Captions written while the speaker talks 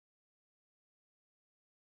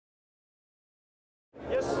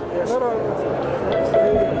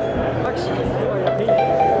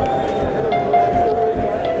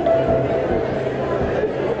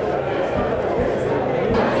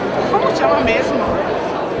Como chama mesmo?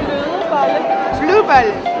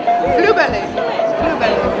 Flubale. Flubale.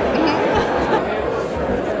 Flubale.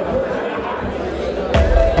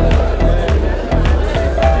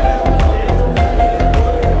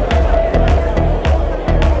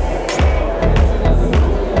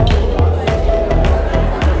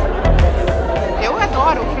 Eu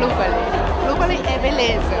adoro flubale. Flubale é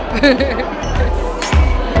beleza.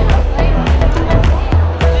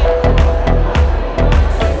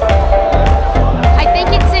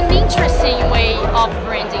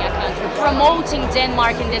 Promoting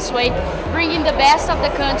Denmark in this way, bringing the best of the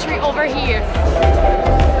country over here.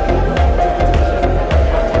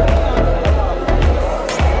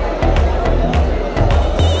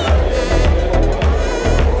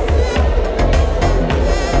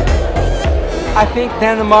 I think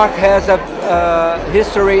Denmark has a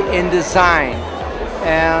history in design,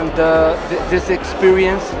 and this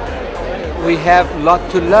experience, we have a lot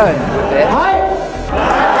to learn with it.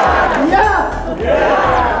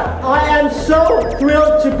 I am so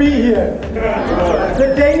thrilled to be here.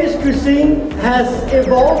 The Danish cuisine has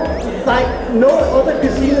evolved like no other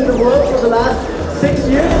cuisine in the world for the last 6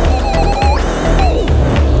 years.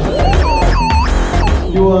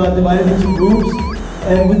 You are divided into groups,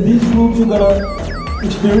 and with these groups you're gonna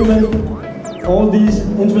experiment all these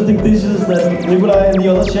interesting dishes that Nikolai and the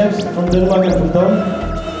other chefs from Denmark have done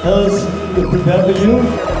has prepared for you.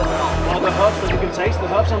 One of the herbs that you can taste, the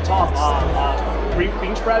herbs on top are green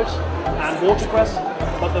bean sprouts and watercress,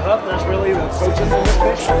 but the herb that's really the protein in this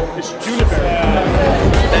fish is juniper.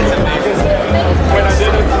 That's amazing. When I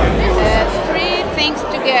did it, Three things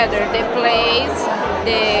together: the place,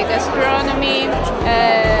 the gastronomy,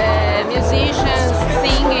 musicians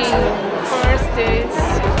singing. First, it's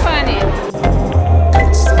funny.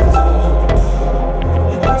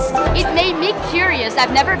 It made me curious.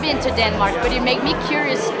 I've never been to Denmark, but it made me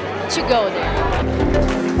curious to go there.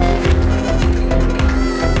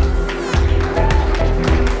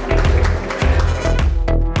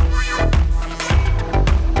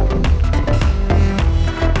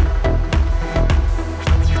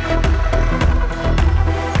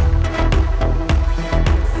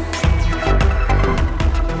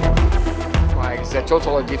 It's a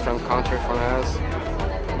totally different country from us.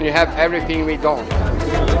 You have everything we don't.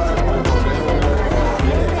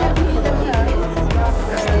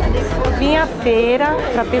 Vim à feira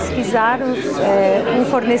para pesquisar com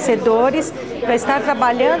fornecedores, para estar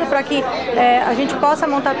trabalhando para que a gente possa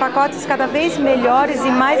montar pacotes cada vez melhores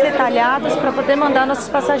e mais detalhados para poder mandar nossos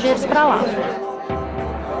passageiros para lá.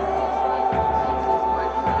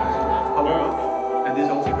 And this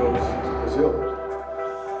also goes to Brazil.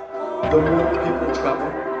 The more people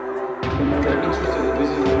travel, the more they're interested in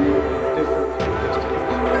visiting different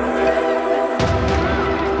destinations.